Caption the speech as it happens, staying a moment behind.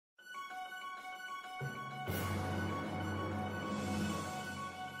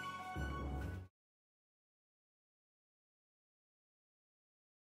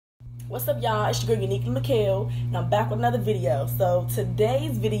What's up, y'all? It's your girl Uniquely Mikhail, and I'm back with another video. So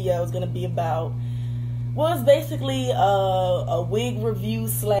today's video is gonna be about, well, it's basically a wig review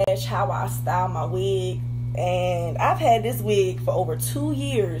slash how I style my wig. And I've had this wig for over 2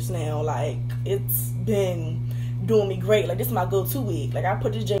 years now. Like, it's been doing me great. Like, this is my go-to wig. Like, I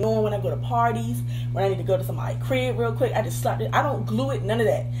put this J on when I go to parties, when I need to go to somebody's crib real quick. I just slap it. I don't glue it, none of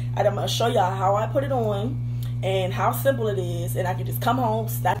that. I'm gonna show y'all how I put it on and how simple it is, and I can just come home,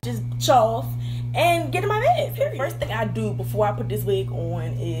 snap this off, and get in my bed, period. First thing I do before I put this wig on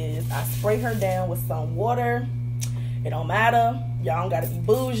is I spray her down with some water. It don't matter. Y'all don't gotta be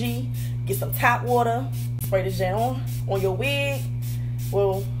bougie. Get some tap water, spray this down on your wig.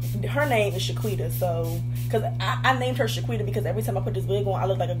 Well, her name is Shaquita, so, because I named her Shaquita because every time I put this wig on, I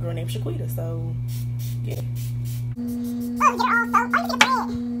look like a girl named Shaquita, so, yeah.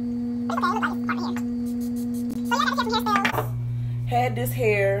 Had this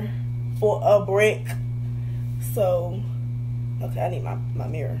hair for a brick, so okay, I need my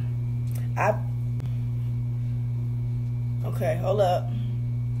mirror. Okay, hold up.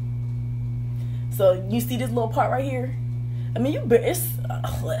 So you see this little part right here? I mean, it's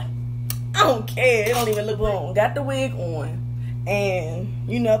I don't care. It don't even look wrong. Got the wig on, and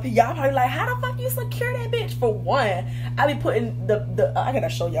you know, y'all probably like, how the fuck you secure that bitch? For one, I be putting the I gotta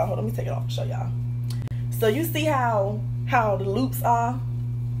show y'all. Hold on, let me take it off and show y'all. So you see how the loops are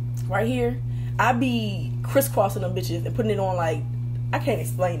right here? I be crisscrossing them bitches and putting it on, like, I can't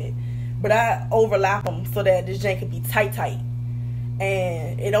explain it, but I overlap them so that this jank can be tight,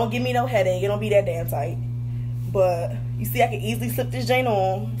 and it don't give me no headache. It don't be that damn tight. But you see, I can easily slip this jank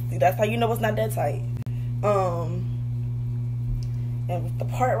on. See, that's how you know it's not that tight. And with the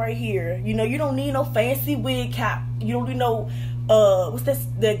part right here, you know, you don't need no fancy wig cap. You don't need no what's this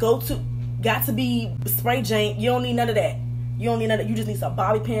that got to be spray jank. You don't need none of that. You don't need none of that. You just need some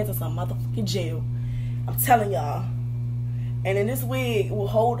bobby pins and some motherfucking gel. I'm telling y'all. And then this wig will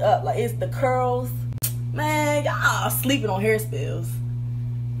hold up. Like, it's the curls. Man, y'all sleeping on HairSpells.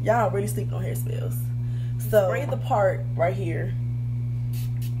 Y'all really sleeping on HairSpells. So spray the part right here,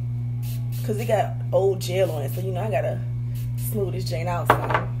 because it got old gel on it. So, you know, I gotta smooth this jank out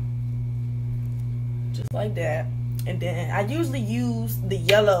some. Just like that. And then I usually use the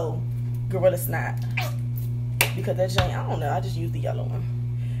yellow Gorilla Snap, because that jank, I don't know, I just use the yellow one.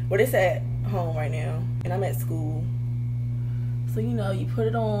 But it's at home right now, and I'm at school. So, you know, you put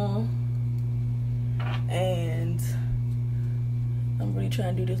it on, and I'm really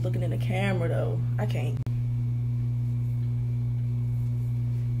trying to do this looking in the camera, though. I can't.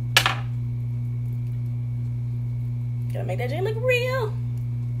 Gotta make that jank look real.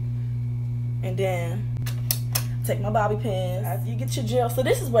 And then take my bobby pins after you get your gel. So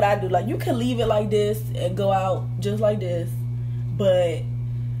this is what I do. Like, you can leave it like this and go out just like this, but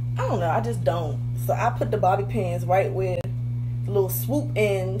I don't know, I just don't. So I put the bobby pins right where the little swoop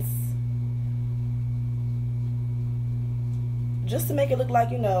ends, just to make it look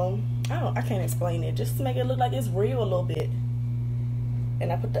like, you know, I can't explain it, just to make it look like it's real a little bit.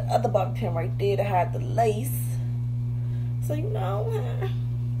 And I put the other bobby pin right there to hide the lace, so, you know.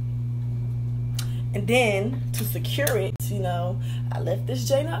 And then to secure it, you know, I left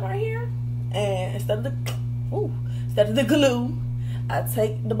this jank up right here, and instead of the glue, I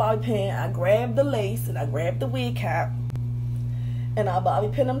take the bobby pin, I grab the lace, and I grab the wig cap, and I bobby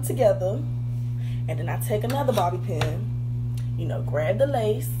pin them together. And then I take another bobby pin, you know, grab the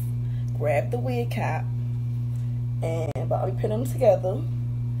lace, grab the wig cap, and bobby pin them together.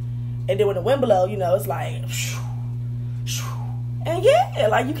 And then when the wind blow, you know, it's like, and yeah,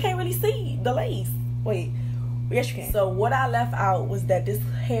 like, you can't really see the lace. Wait, yes you can. So what I left out was that this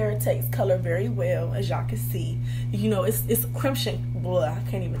hair takes color very well, as y'all can see. You know, it's crimson, blah, I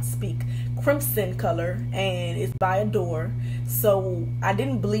can't even speak, crimson color, and it's by Adore. So I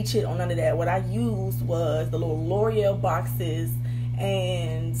didn't bleach it or none of that. What I used was the little L'Oreal boxes,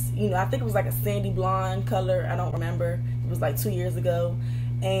 and, you know, I think it was like a sandy blonde color. I don't remember. It was like 2 years ago.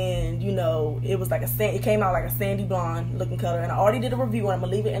 And, you know, it was like it came out like a sandy blonde looking color. And I already did a review, and I'm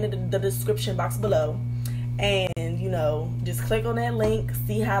gonna leave it in the description box below. And, you know, just click on that link,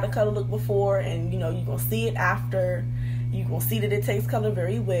 see how the color looked before, and, you know, you're gonna see it after. You're gonna see that it takes color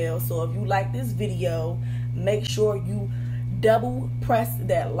very well. So if you like this video, make sure you double press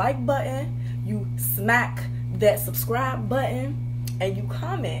that like button, you smack that subscribe button, and you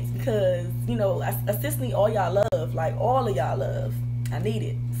comment, because, you know, assistantly, all y'all love, like, all of y'all love. I need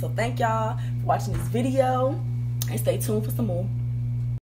it. So thank y'all for watching this video, and stay tuned for some more.